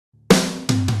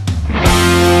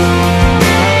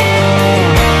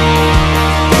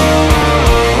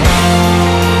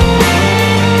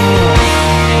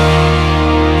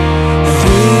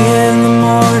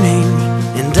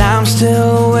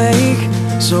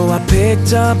So I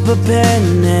picked up a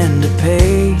pen and a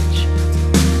page,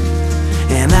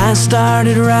 and I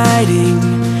started writing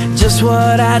just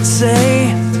what I'd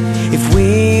say if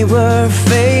we were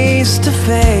face to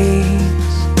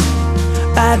face.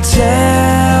 I'd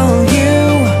tell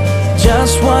you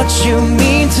just what you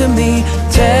mean to me,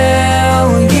 tell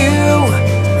you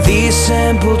these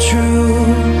simple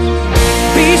truths.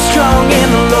 Be strong in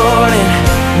the Lord and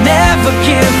never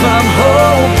give up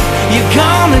hope. You're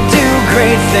gonna do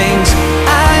great things,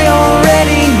 I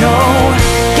already know.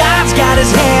 God's got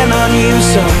his hand on you,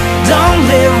 so don't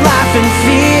live life in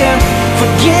fear.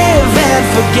 Forgive and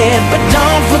forget, but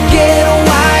don't forget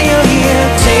why you're here.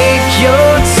 Take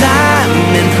your time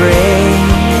and pray.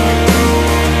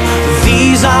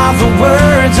 These are the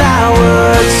words I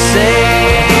would say.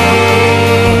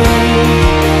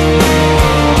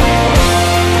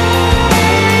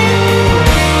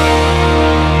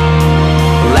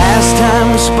 Last time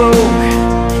we spoke,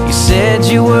 you said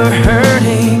you were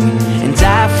hurting, and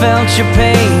I felt your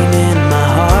pain in my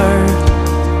heart.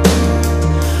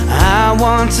 I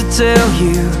want to tell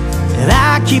you that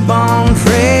I keep on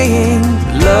praying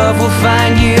love will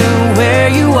find you where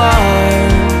you are.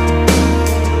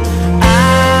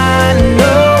 I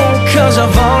know, 'cause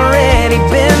I've already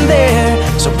been there.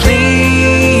 So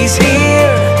please hear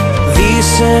these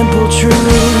simple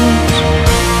truths.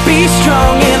 Be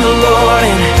strong in the Lord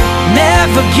and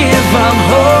never give up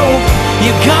hope.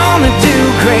 You're gonna do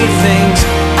great things,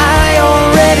 I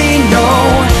already know.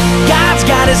 God's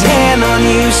got his hand on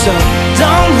you, so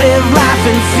don't live life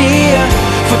in fear.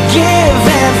 Forgive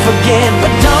and forget,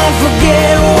 but don't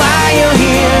forget why you're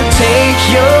here. Take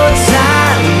your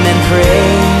time and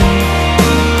pray.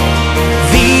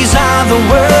 These are the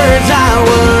words I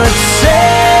would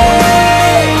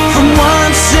say. From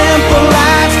one simple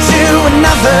life to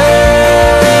another,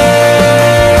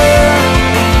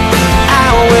 I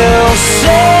will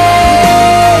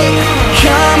say,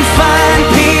 come find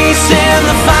peace in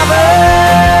the Father.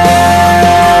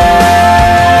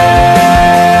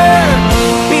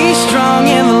 Be strong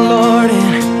in the Lord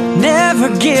and never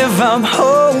give up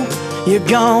hope. You're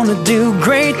gonna do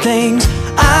great things,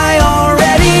 I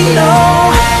already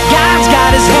know. God's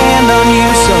got his hand on you,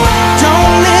 so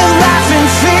don't live life in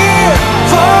fear.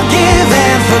 Forgive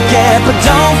and forget, but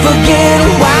don't forget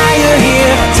why you're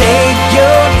here. Take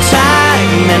your